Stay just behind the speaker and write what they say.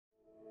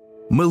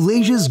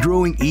Malaysia's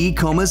growing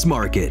e-commerce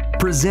market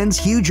presents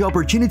huge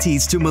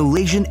opportunities to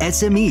Malaysian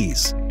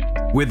SMEs.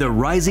 With the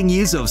rising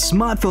use of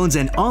smartphones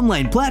and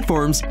online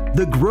platforms,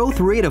 the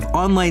growth rate of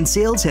online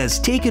sales has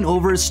taken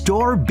over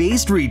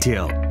store-based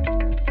retail.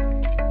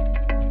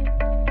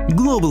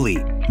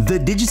 Globally, the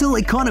digital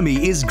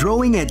economy is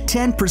growing at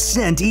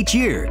 10% each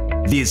year.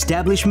 The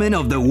establishment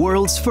of the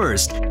world's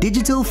first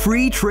digital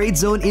free trade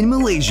zone in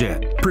Malaysia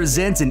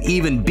presents an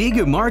even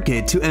bigger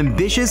market to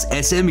ambitious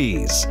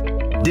SMEs.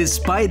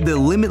 Despite the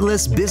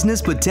limitless business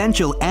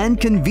potential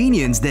and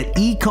convenience that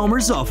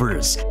e-commerce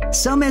offers,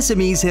 some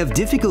SMEs have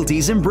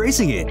difficulties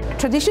embracing it.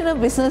 Traditional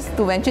business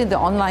to venture into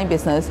online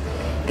business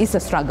is a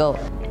struggle.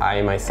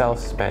 I myself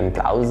spent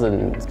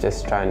thousands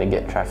just trying to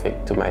get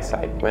traffic to my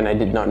site when I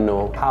did not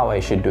know how I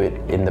should do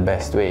it in the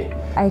best way.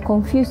 I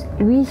confused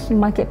which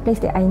marketplace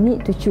that I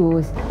need to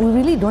choose. We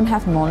really don't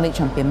have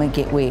knowledge on payment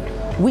gateway,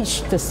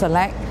 which to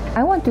select.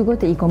 I want to go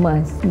to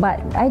e-commerce, but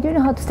I don't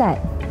know how to start.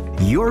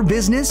 Your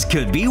business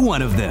could be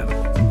one of them.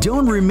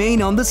 Don't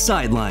remain on the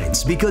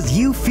sidelines because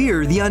you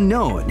fear the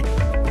unknown.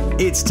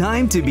 It's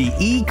time to be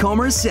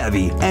e-commerce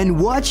savvy and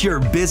watch your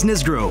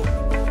business grow.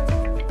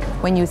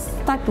 When you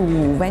start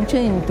to venture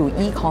into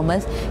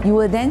e-commerce, you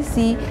will then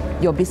see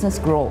your business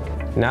grow.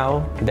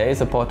 Now, there is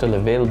a portal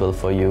available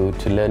for you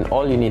to learn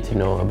all you need to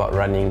know about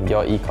running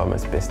your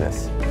e-commerce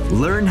business.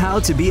 Learn how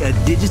to be a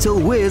digital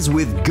whiz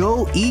with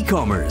Go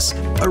eCommerce,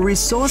 a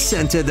resource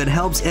center that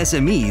helps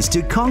SMEs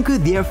to conquer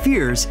their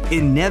fears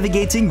in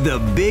navigating the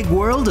big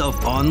world of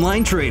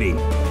online trading.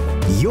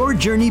 Your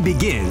journey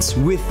begins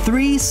with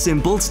 3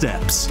 simple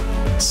steps.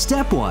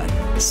 Step 1.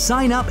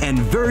 Sign up and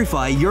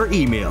verify your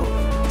email.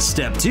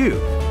 Step 2.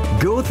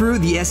 Go through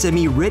the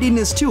SME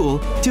Readiness tool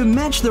to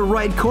match the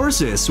right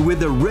courses with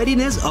the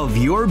readiness of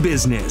your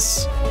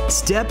business.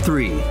 Step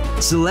 3.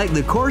 Select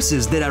the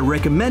courses that are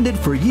recommended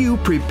for you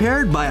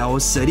prepared by our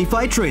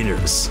certified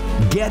trainers.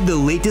 Get the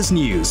latest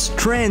news,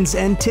 trends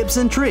and tips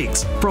and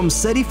tricks from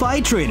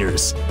certified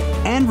trainers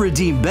and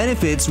redeem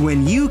benefits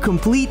when you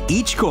complete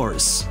each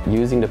course.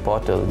 Using the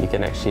portal, you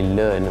can actually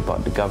learn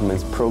about the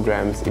government's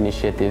programs,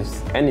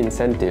 initiatives and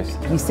incentives.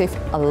 You save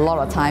a lot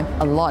of time,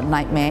 a lot of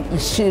nightmare. You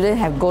shouldn't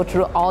have go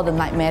through all the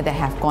nightmare that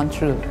have gone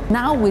through.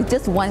 Now with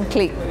just one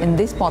click in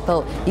this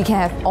portal, you can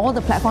have all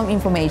the platform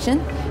information,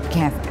 you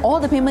can have all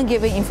the payment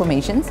gateway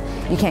information,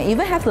 you can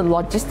even have the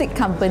logistic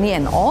company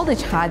and all the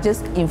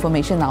charges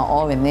information are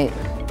all in it.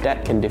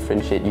 That can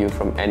differentiate you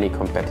from any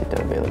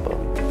competitor available.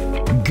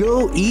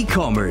 Go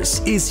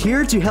eCommerce is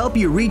here to help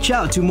you reach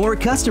out to more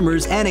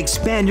customers and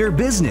expand your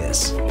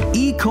business.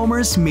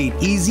 E-commerce made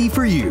easy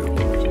for you.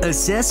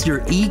 Assess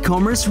your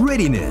e-commerce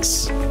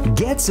readiness.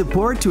 Get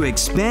support to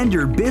expand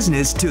your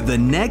business to the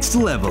next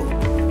level.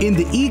 In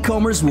the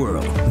e-commerce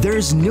world,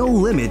 there's no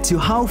limit to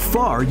how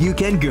far you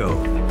can go.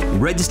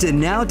 Register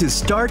now to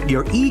start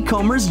your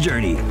e-commerce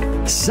journey.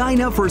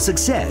 Sign up for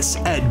success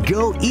at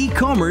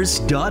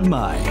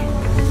goecommerce.my.